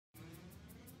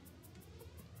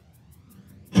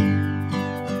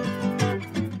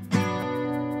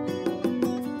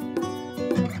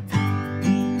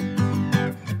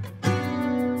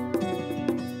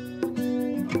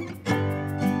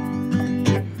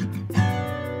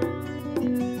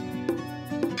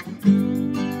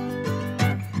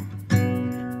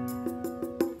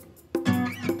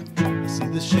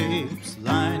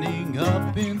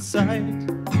sight.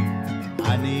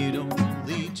 I need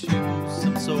only choose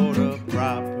some sort of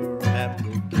proper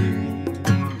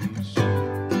application.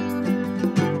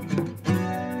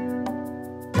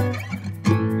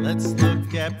 Let's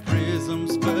look at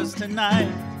prisms first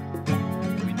tonight.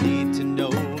 We need to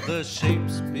know the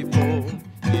shapes before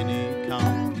any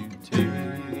computations.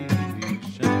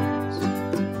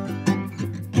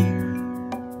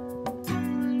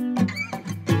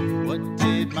 What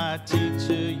did my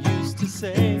teacher used to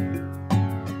say?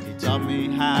 He taught me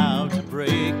how to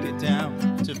break it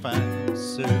down to find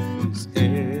surface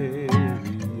area.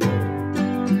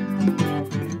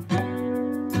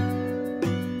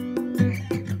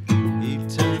 He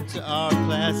turned to our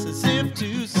class as if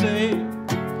to say,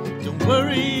 don't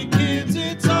worry kids,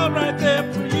 it's all right there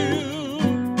for you.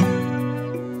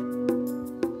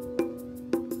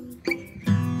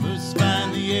 First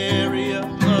find the area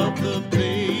of the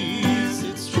base,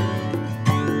 it's true.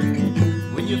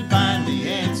 When you find the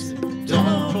answer,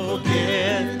 don't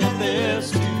forget that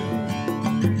there's two.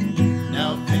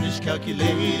 Now finish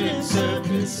calculating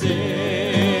surface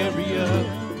area.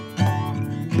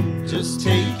 Just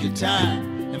take your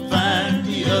time and find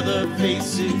the other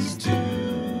faces too.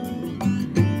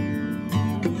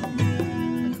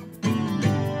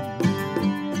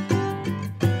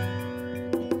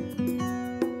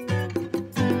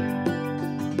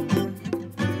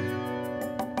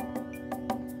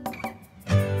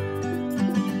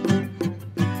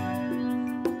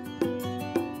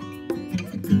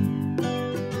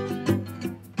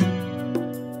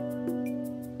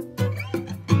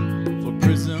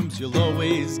 You'll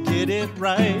always get it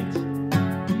right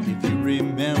if you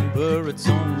remember it's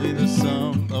only the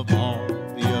sum of all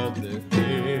the other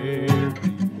areas.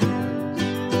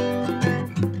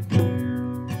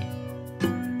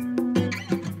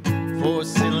 Four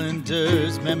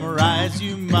cylinders memorize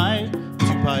you might. 2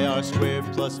 pi r squared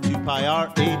plus 2 pi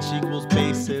r h equals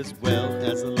base as well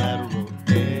as a lateral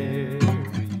area.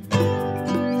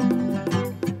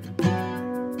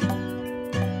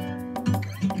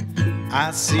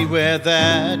 I see where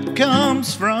that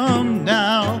comes from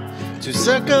now. 2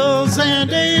 circles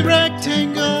and a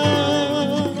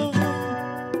rectangle.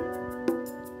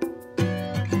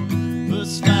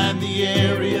 First find the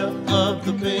area of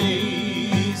the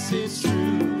base, it's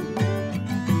true.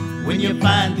 When you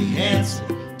find the answer,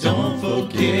 don't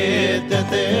forget that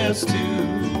there's two.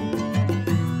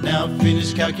 Now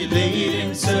finish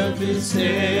calculating surface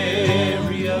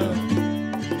area.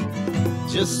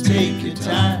 Just take your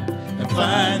time and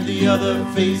find the other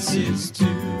faces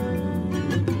too.